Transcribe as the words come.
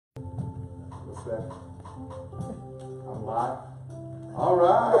set. I'm live. All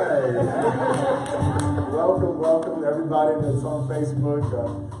right. Welcome everybody that's on Facebook.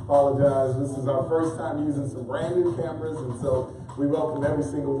 Apologize. This is our first time using some brand new cameras, and so we welcome every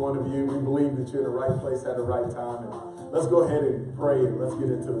single one of you. We believe that you're in the right place at the right time. And let's go ahead and pray, and let's get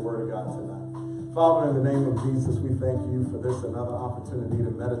into the Word of God tonight. Father, in the name of Jesus, we thank you for this another opportunity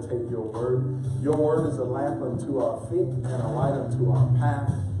to meditate your word. Your word is a lamp unto our feet and a light unto our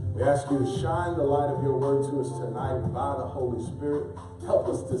path. We ask you to shine the light of your word to us tonight by the Holy Spirit. Help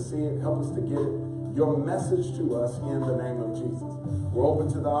us to see it. Help us to get it. Your message to us in the name of Jesus. We're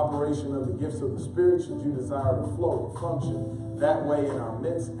open to the operation of the gifts of the Spirit should you desire to flow or function that way in our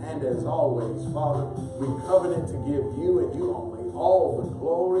midst. And as always, Father, we covenant to give you and you only all the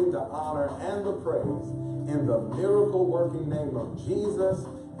glory, the honor, and the praise in the miracle-working name of Jesus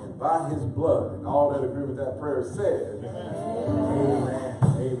and by his blood. And all that agree with that prayer said, amen.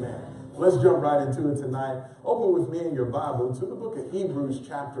 Amen. Let's jump right into it tonight. Open with me in your Bible to the book of Hebrews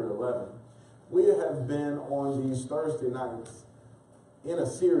chapter 11. We have been on these Thursday nights in a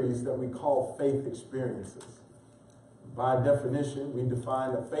series that we call Faith Experiences. By definition, we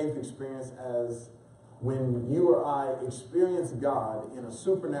define a faith experience as when you or I experience God in a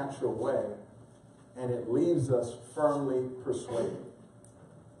supernatural way and it leaves us firmly persuaded.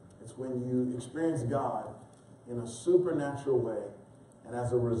 It's when you experience God in a supernatural way, and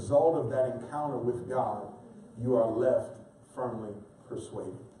as a result of that encounter with God, you are left firmly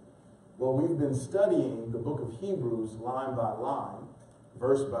persuaded. Well, we've been studying the book of Hebrews line by line,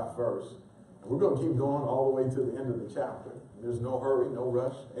 verse by verse. And we're going to keep going all the way to the end of the chapter. There's no hurry, no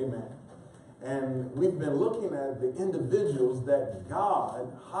rush. Amen. And we've been looking at the individuals that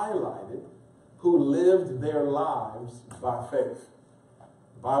God highlighted who lived their lives by faith.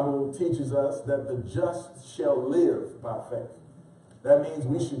 The Bible teaches us that the just shall live by faith. That means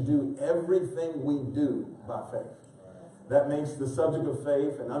we should do everything we do by faith. That makes the subject of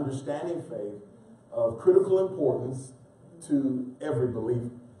faith and understanding faith of critical importance to every believer.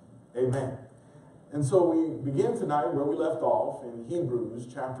 Amen. And so we begin tonight where we left off in Hebrews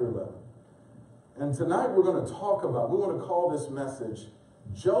chapter 11. And tonight we want to call this message,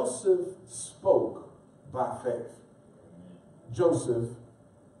 Joseph Spoke by Faith. Joseph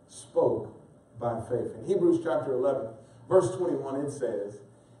spoke by faith. In Hebrews chapter 11, verse 21, it says,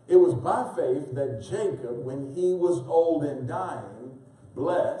 "It was by faith that Jacob, when he was old and dying,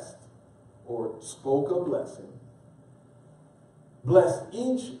 blessed," or spoke a blessing, "blessed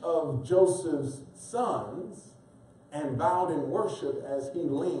each of Joseph's sons and bowed in worship as he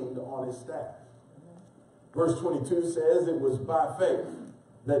leaned on his staff." Verse 22 says it was by faith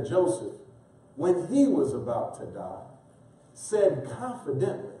that Joseph, when he was about to die, said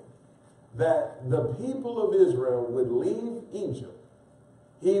confidently that the people of Israel would leave Egypt.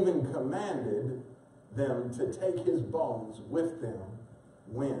 He even commanded them to take his bones with them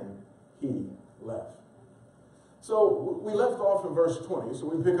when he left. So we left off in verse 20, so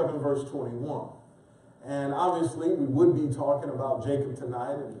we pick up in verse 21. And obviously we would be talking about Jacob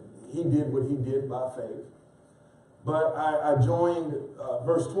tonight, and he did what he did by faith. But I joined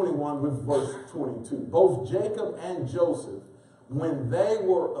verse 21 with verse 22. Both Jacob and Joseph, when they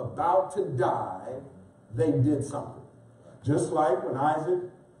were about to die, they did something. Just like when Isaac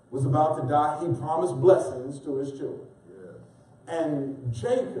was about to die, he promised blessings to his children. Yeah. And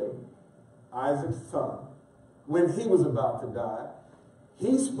Jacob, Isaac's son, when he was about to die,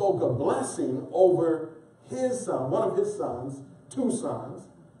 he spoke a blessing over his son, one of his sons, two sons,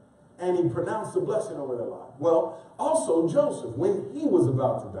 and he pronounced a blessing over their life. Well, also Joseph, when he was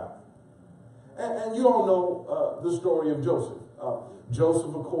about to die. And you all know the story of Joseph.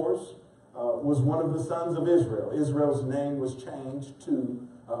 Joseph, of course, was one of the sons of Israel. Israel's name was changed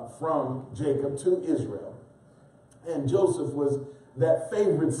from Jacob to Israel. And Joseph was that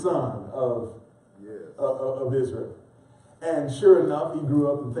favorite son of Israel. And sure enough, he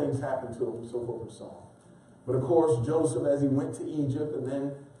grew up and things happened to him, so forth and so on. But of course, Joseph, as he went to Egypt and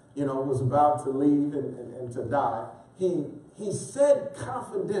then, was about to leave and to die, he said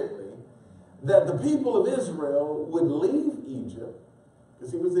confidently that the people of Israel would leave Egypt,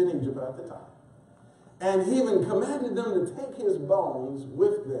 because he was in Egypt at the time. And he even commanded them to take his bones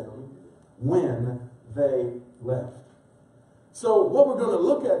with them when they left. So what we're going to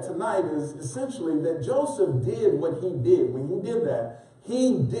look at tonight is essentially that Joseph did what he did. When he did that,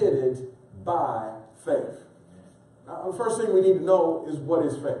 he did it by faith. Now, the first thing we need to know is, what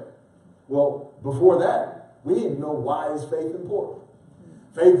is faith? Well, before that, we need to know, why is faith important?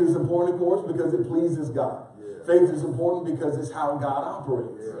 Faith is important, of course, because it pleases God. Yeah. Faith is important because it's how God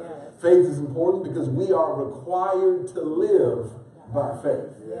operates. Yeah. Faith is important because we are required to live by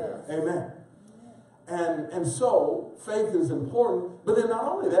faith. Yeah. Amen. And so faith is important. But then not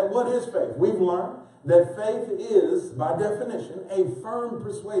only that, what is faith? We've learned that faith is, by definition, a firm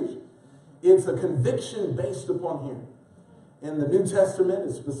persuasion. It's a conviction based upon hearing. In the New Testament,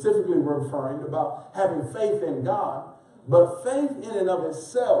 it's specifically referring about having faith in God. But faith in and of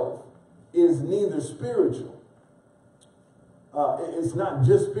itself is neither spiritual. It's not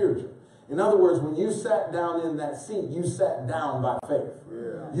just spiritual. In other words, when you sat down in that seat, you sat down by faith.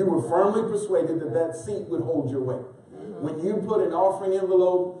 Yeah. You were firmly persuaded that that seat would hold your weight. When you put an offering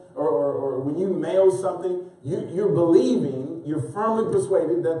envelope or when you mail something, you're believing, you're firmly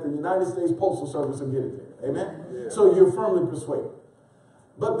persuaded that the United States Postal Service will get it there. Amen? Yeah. So you're firmly persuaded.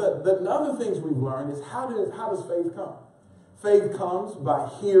 But the other things we've learned is how does faith come? Faith comes by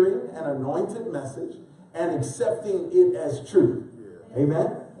hearing an anointed message and accepting it as truth. Yeah. Amen?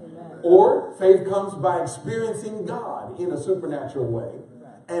 Amen? Or faith comes by experiencing God in a supernatural way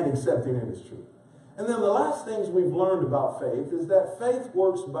and accepting it as truth. And then the last things we've learned about faith is that faith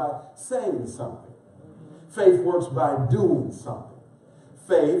works by saying something. Faith works by doing something.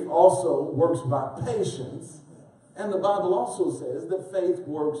 Faith also works by patience. And the Bible also says that faith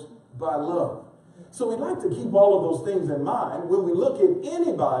works by love. So we like to keep all of those things in mind when we look at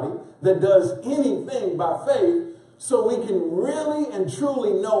anybody that does anything by faith, so we can really and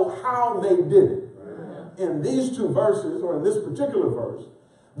truly know how they did it. In these two verses, or in this particular verse,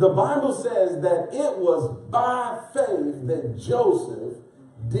 the Bible says that it was by faith that Joseph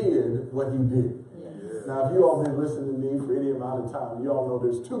did what he did. Yes. Now, if you all been listening to me for any amount of time, you all know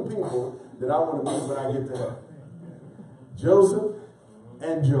there's two people that I want to meet when I get to heaven. Joseph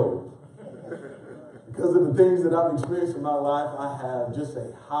and Job. Because of the things that I've experienced in my life, I have just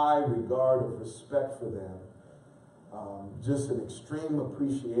a high regard of respect for them. Just an extreme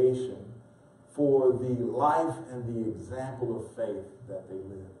appreciation for the life and the example of faith that they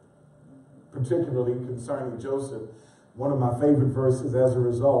lived. Particularly concerning Joseph, one of my favorite verses as a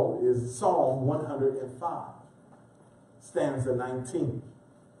result is Psalm 105, stanza 19.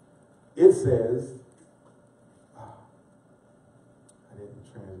 It says, I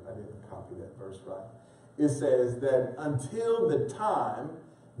didn't copy that verse right. It says that until the time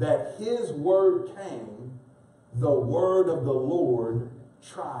that his word came, the word of the Lord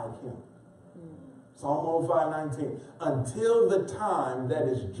tried him. Psalm 105:19. Until the time that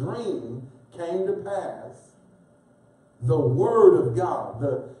his dream came to pass, the word of God,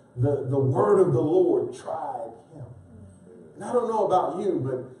 the word of the Lord tried him. And I don't know about you,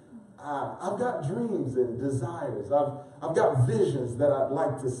 but I've got dreams and desires. I've got visions that I'd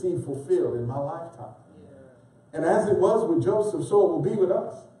like to see fulfilled in my lifetime. And as it was with Joseph, so it will be with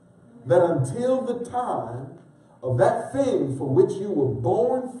us. That until the time of that thing for which you were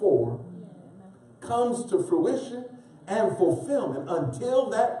born for comes to fruition and fulfillment, until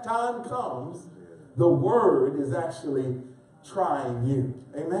that time comes, the word is actually trying you.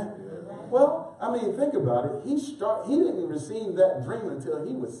 Amen? Well, I mean, think about it. He didn't receive that dream until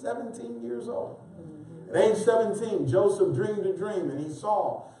he was 17 years old. At age 17, Joseph dreamed a dream, and he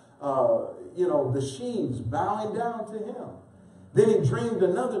saw, the sheaves bowing down to him. Then he dreamed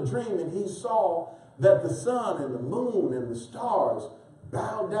another dream, and he saw that the sun and the moon and the stars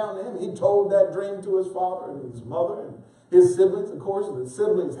bowed down to him. He told that dream to his father and his mother and his siblings. Of course, the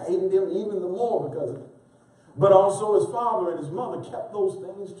siblings hated him even the more because of it. But also his father and his mother kept those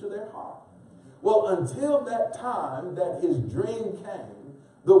things to their heart. Well, until that time that his dream came,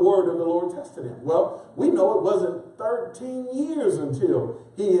 the word of the Lord tested him. Well, we know it wasn't 13 years until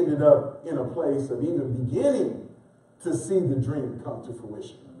he ended up in a place of even beginning to see the dream come to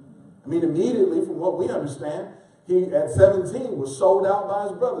fruition. I mean, immediately, from what we understand, he, at 17, was sold out by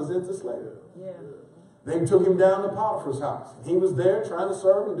his brothers into slavery. Yeah. They took him down to Potiphar's house. He was there trying to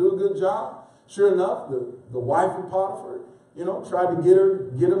serve and do a good job. Sure enough, the wife of Potiphar, tried to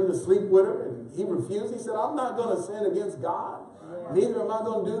get him to sleep with her, and he refused. He said, I'm not going to sin against God. Yeah. Neither am I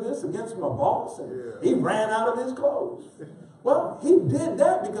going to do this against my boss. And he ran out of his clothes. Well, he did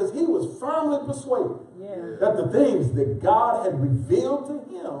that because he was firmly persuaded that the things that God had revealed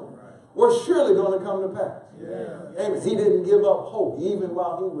to him were surely going to come to pass. Yeah. Amen. He didn't give up hope even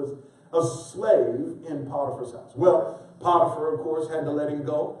while he was a slave in Potiphar's house. Well, Potiphar, of course, had to let him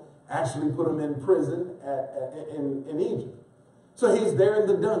go, actually put him in prison in Egypt. So he's there in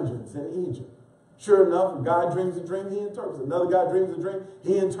the dungeons in Egypt. Sure enough, God dreams a dream, he interprets it. Another guy dreams a dream,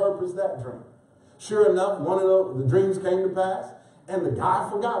 he interprets that dream. Sure enough, one of the dreams came to pass, and the guy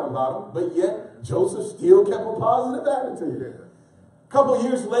forgot about him, but yet Joseph still kept a positive attitude. Yeah. A couple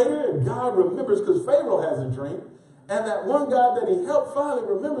years later, God remembers, because Pharaoh has a dream, and that one guy that he helped finally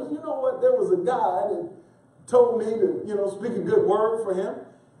remembers, you know what, there was a guy that told me to, speak a good word for him.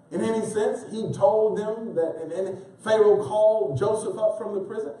 in any sense. He told them that, and Pharaoh called Joseph up from the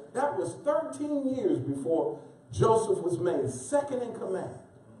prison. That was 13 years before Joseph was made second in command.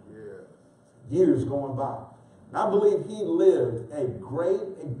 Years going by. And I believe he lived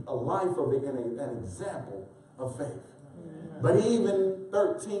a life of an example of faith. But even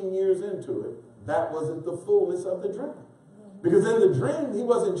 13 years into it, that wasn't the fullness of the dream. Because in the dream, he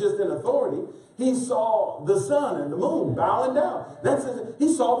wasn't just in authority. He saw the sun and the moon bowing down.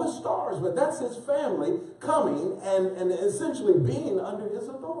 He saw the stars, but that's his family coming and essentially being under his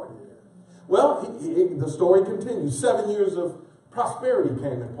authority. Well, the story continues. 7 years of prosperity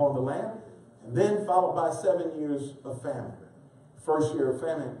came upon the land, and then followed by 7 years of famine. First year of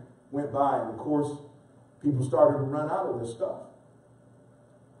famine went by, and of course, people started to run out of their stuff.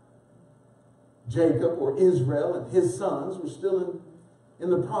 Jacob, or Israel, and his sons were still in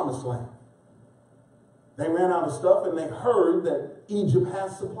the promised land. They ran out of stuff, and they heard that Egypt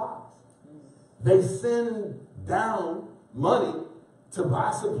has supplies. They send down money to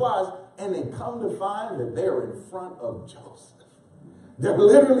buy supplies, and they come to find that they're in front of Joseph. They're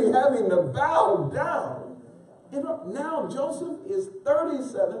literally having to bow down. Now Joseph is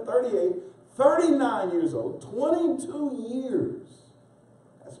 37, 38, 39 years old. 22 years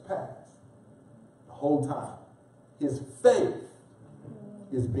has passed. The whole time, his faith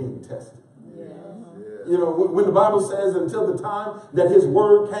is being tested. Yeah. You know, when the Bible says until the time that his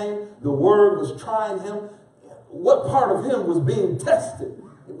word came, the word was trying him. What part of him was being tested?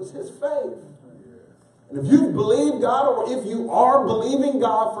 It was his faith. And if you believe God, or if you are believing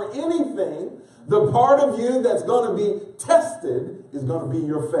God for anything, the part of you that's going to be tested is going to be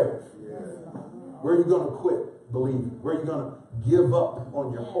your faith. Yeah. Where are you going to quit believing? Where are you going to give up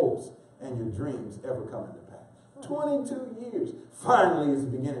on your hopes and your dreams ever coming to pass? 22 years. Finally, it's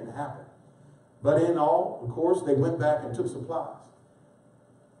beginning to happen. But in all, of course, they went back and took supplies.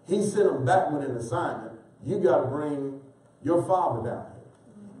 He sent them back with an assignment. You got to bring your father down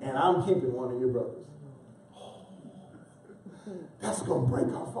here. And I'm keeping one of your brothers. That's going to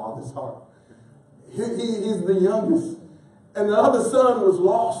break our father's heart. He's the youngest. And the other son was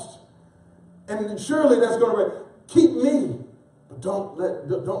lost. And surely that's going to keep me. But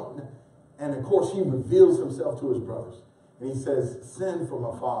don't. And of course, he reveals himself to his brothers. And he says, send for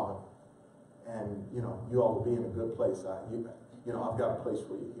my father. And, you all will be in a good place. I've got a place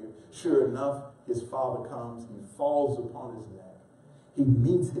for you here. Sure enough, his father comes. He falls upon his neck. He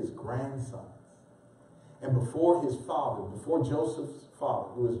meets his grandsons. And before his father, before Joseph's father,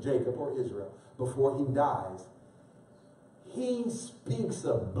 who is Jacob or Israel, before he dies, he speaks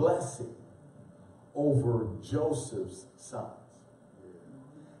a blessing over Joseph's sons.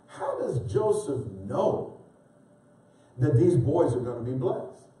 How does Joseph know that these boys are going to be blessed?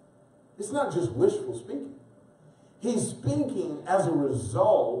 It's not just wishful speaking. He's speaking as a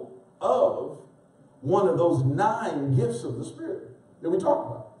result of one of those 9 gifts of the Spirit that we talk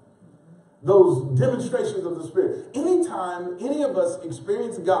about. Those demonstrations of the Spirit. Anytime any of us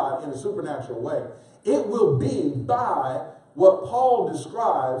experience God in a supernatural way, it will be by what Paul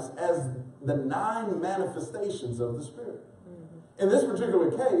describes as the 9 manifestations of the Spirit. In this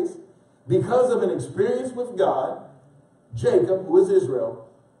particular case, because of an experience with God, Jacob, who is Israel,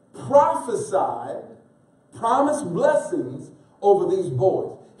 prophesied, promised blessings over these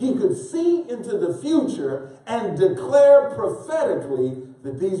boys. He could see into the future and declare prophetically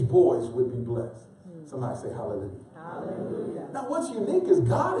that these boys would be blessed. Somebody say hallelujah. Hallelujah. Now what's unique is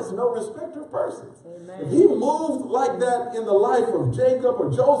God is no respecter of persons. Amen. If he moved like that in the life of Jacob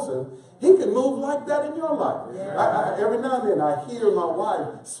or Joseph, he can move like that in your life. Yeah. Every now and then I hear my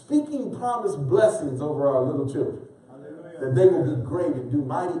wife speaking promised blessings over our little children. Hallelujah. That they will be great and do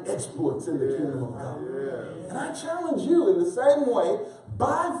mighty exploits in the kingdom of God. Yeah. And I challenge you in the same way,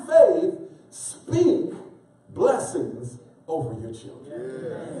 by faith, speak blessings over your children.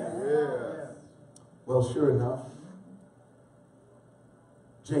 Yeah. Well, sure enough,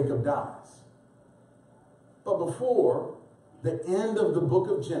 Jacob dies. But before the end of the book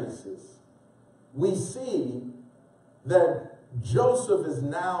of Genesis, we see that Joseph is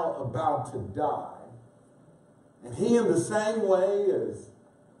now about to die. And he, in the same way as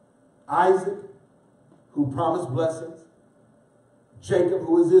Isaac, who promised blessings, Jacob,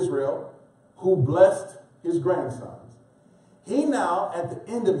 who is Israel, who blessed his grandsons, he now, at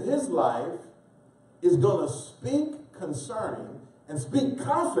the end of his life, is going to speak concerning and speak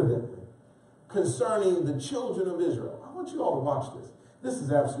confidently concerning the children of Israel. I want you all to watch this. This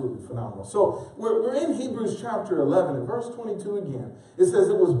is absolutely phenomenal. So we're in Hebrews chapter 11 and verse 22 again. It says,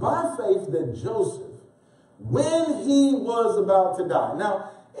 it was by faith that Joseph, when he was about to die.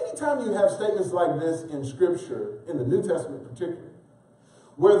 Now, anytime you have statements like this in Scripture, in the New Testament particularly,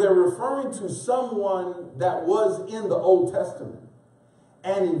 where they're referring to someone that was in the Old Testament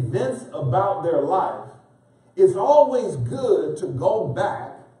and events about their life, it's always good to go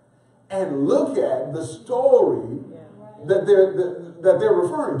back and look at the story that they're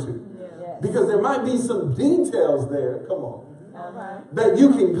referring to. Because there might be some details there, come on, that you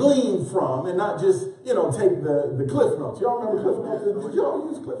can glean from and not just, take the Cliff Notes. Y'all remember Cliff Notes? Did y'all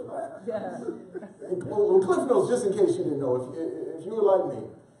use Cliff Notes? Well, Cliff Notes, just in case you didn't know, if you were like me,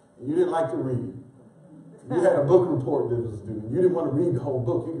 and you didn't like to read, you had a book report that was due, you didn't want to read the whole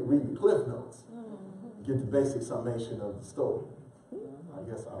book, you could read the Cliff Notes, get the basic summation of the story. I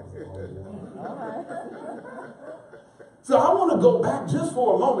guess I was the only one. So I want to go back just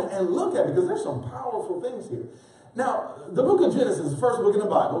for a moment and look at it, because there's some powerful things here. Now, the book of Genesis is the first book in the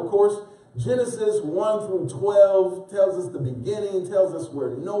Bible. Of course, Genesis 1 through 12 tells us the beginning, tells us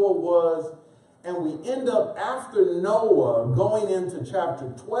where Noah was. And we end up, after Noah, going into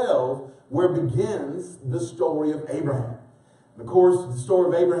chapter 12, where begins the story of Abraham. And of course, the story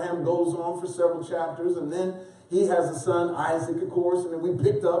of Abraham goes on for several chapters, and then he has a son, Isaac, of course, and then we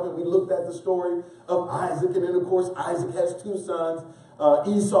picked up and we looked at the story of Isaac, and then, of course, Isaac has two sons,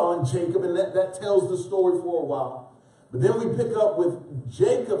 Esau and Jacob, and that tells the story for a while. But then we pick up with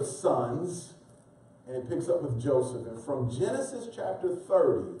Jacob's sons, and it picks up with Joseph. And from Genesis chapter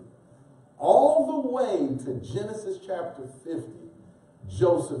 30 all the way to Genesis chapter 50,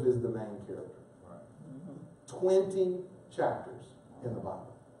 Joseph is the main character. 20 chapters in the Bible.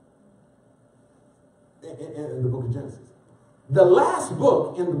 In the book of Genesis. The last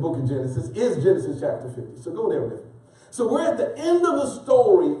book in the book of Genesis is Genesis chapter 50. So go there with me. So we're at the end of the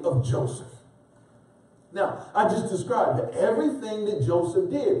story of Joseph. Now, I just described that everything that Joseph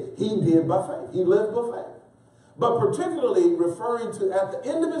did, he did by faith. He lived by faith. But particularly referring to at the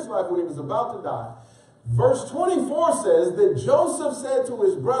end of his life when he was about to die, verse 24 says that Joseph said to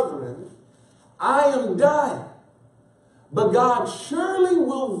his brethren, I am dying, but God surely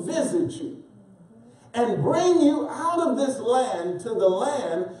will visit you and bring you out of this land to the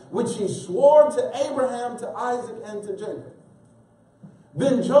land which he swore to Abraham, to Isaac, and to Jacob.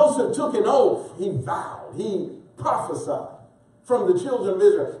 Then Joseph took an oath. He vowed. He prophesied from the children of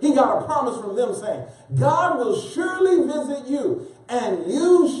Israel. He got a promise from them saying, God will surely visit you, and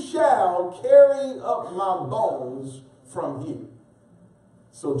you shall carry up my bones from here.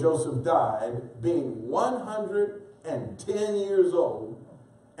 So Joseph died being 110 years old,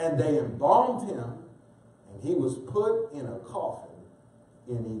 and they embalmed him, and he was put in a coffin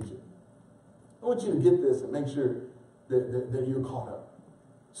in Egypt. I want you to get this and make sure that you're caught up.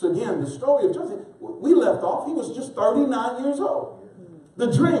 So again, the story of Joseph, we left off, he was just 39 years old.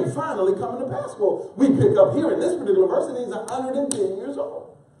 The dream finally coming to pass. Well, we pick up here in this particular verse, and he's 110 years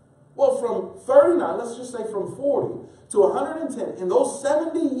old. Well, from 39, let's just say from 40 to 110, in those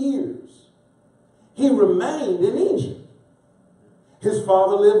 70 years, he remained in Egypt. His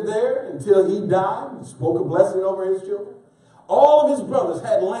father lived there until he died and spoke a blessing over his children. All of his brothers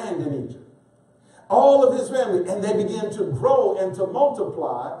had land in Egypt. All of his family, and they began to grow and to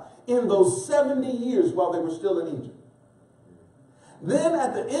multiply in those 70 years while they were still in Egypt. Then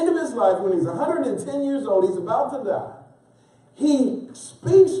at the end of his life, when he's 110 years old, he's about to die, he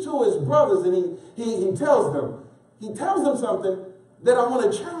speaks to his brothers and he tells them something that I want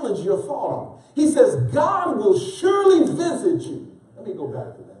to challenge your thought on. He says, God will surely visit you. Let me go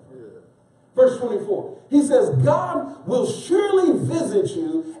back to that. Verse 24, he says, God will surely visit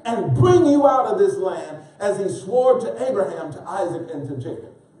you and bring you out of this land as he swore to Abraham, to Isaac, and to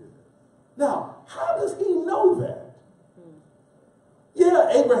Jacob. Now, how does he know that? Yeah,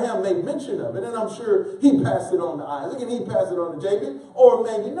 Abraham made mention of it, and I'm sure he passed it on to Isaac, and he passed it on to Jacob, or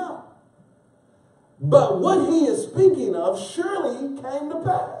maybe not. But what he is speaking of surely came to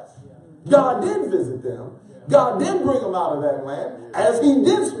pass. God did visit them. God did bring them out of that land, as he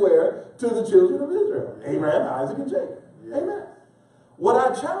did swear to the children of Israel, Abraham, Isaac, and Jacob. Amen. What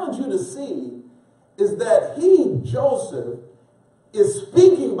I challenge you to see is that Joseph, is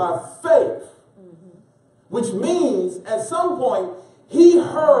speaking by faith, which means at some point he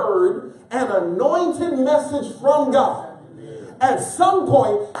heard an anointed message from God. At some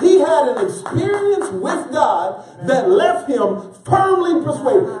point, he had an experience with God that left him firmly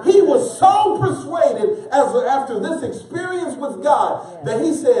persuaded. He was so persuaded after this experience with God that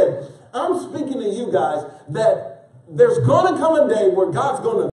he said, I'm speaking to you guys that there's going to come a day where God's going to